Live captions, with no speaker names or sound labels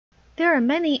There are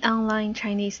many online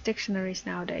Chinese dictionaries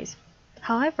nowadays.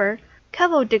 However,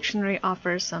 CAVO Dictionary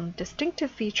offers some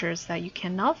distinctive features that you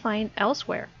cannot find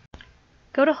elsewhere.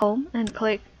 Go to Home and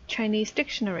click Chinese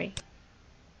Dictionary.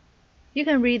 You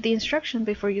can read the instruction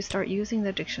before you start using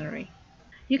the dictionary.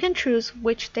 You can choose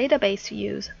which database to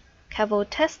use, CAVO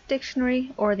Test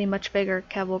Dictionary or the much bigger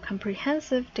CAVO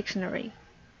Comprehensive Dictionary.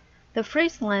 The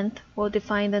phrase length will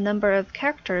define the number of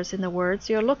characters in the words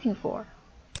you're looking for.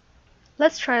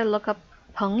 Let's try to look up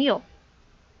朋友.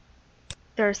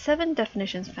 There are 7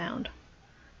 definitions found.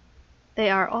 They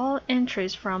are all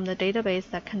entries from the database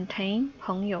that contain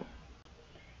朋友.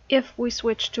 If we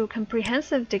switch to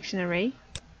Comprehensive Dictionary,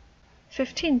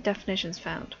 15 definitions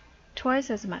found, twice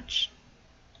as much.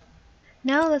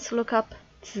 Now let's look up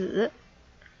子.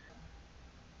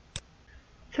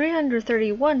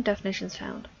 331 definitions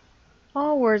found,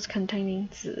 all words containing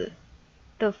子.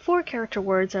 The 4-character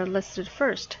words are listed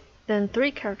first, then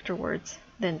 3-character words,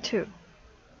 then 2.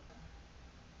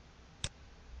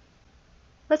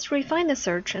 Let's refine the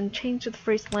search and change the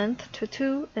phrase length to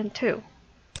 2 and 2.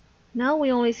 Now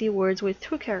we only see words with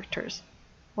 2 characters,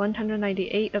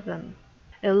 198 of them.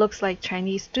 It looks like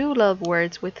Chinese do love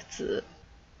words with 子.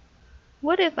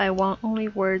 What if I want only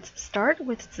words start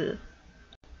with 子?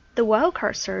 The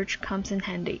wildcard search comes in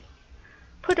handy.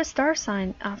 Put a star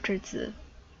sign after 子,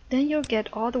 then you'll get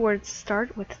all the words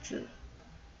start with 子.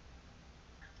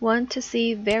 Want to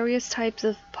see various types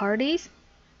of parties?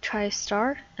 Try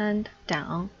start and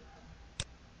down.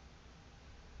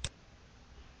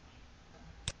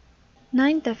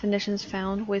 9 definitions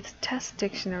found with Test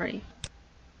Dictionary.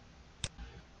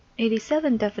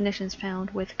 87 definitions found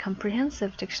with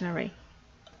Comprehensive Dictionary.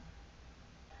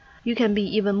 You can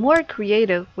be even more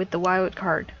creative with the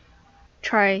wildcard.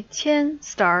 Try 千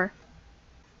star,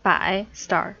 百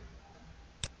star.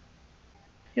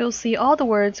 You'll see all the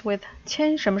words with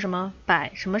千什么什么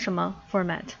百什么什么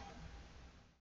format.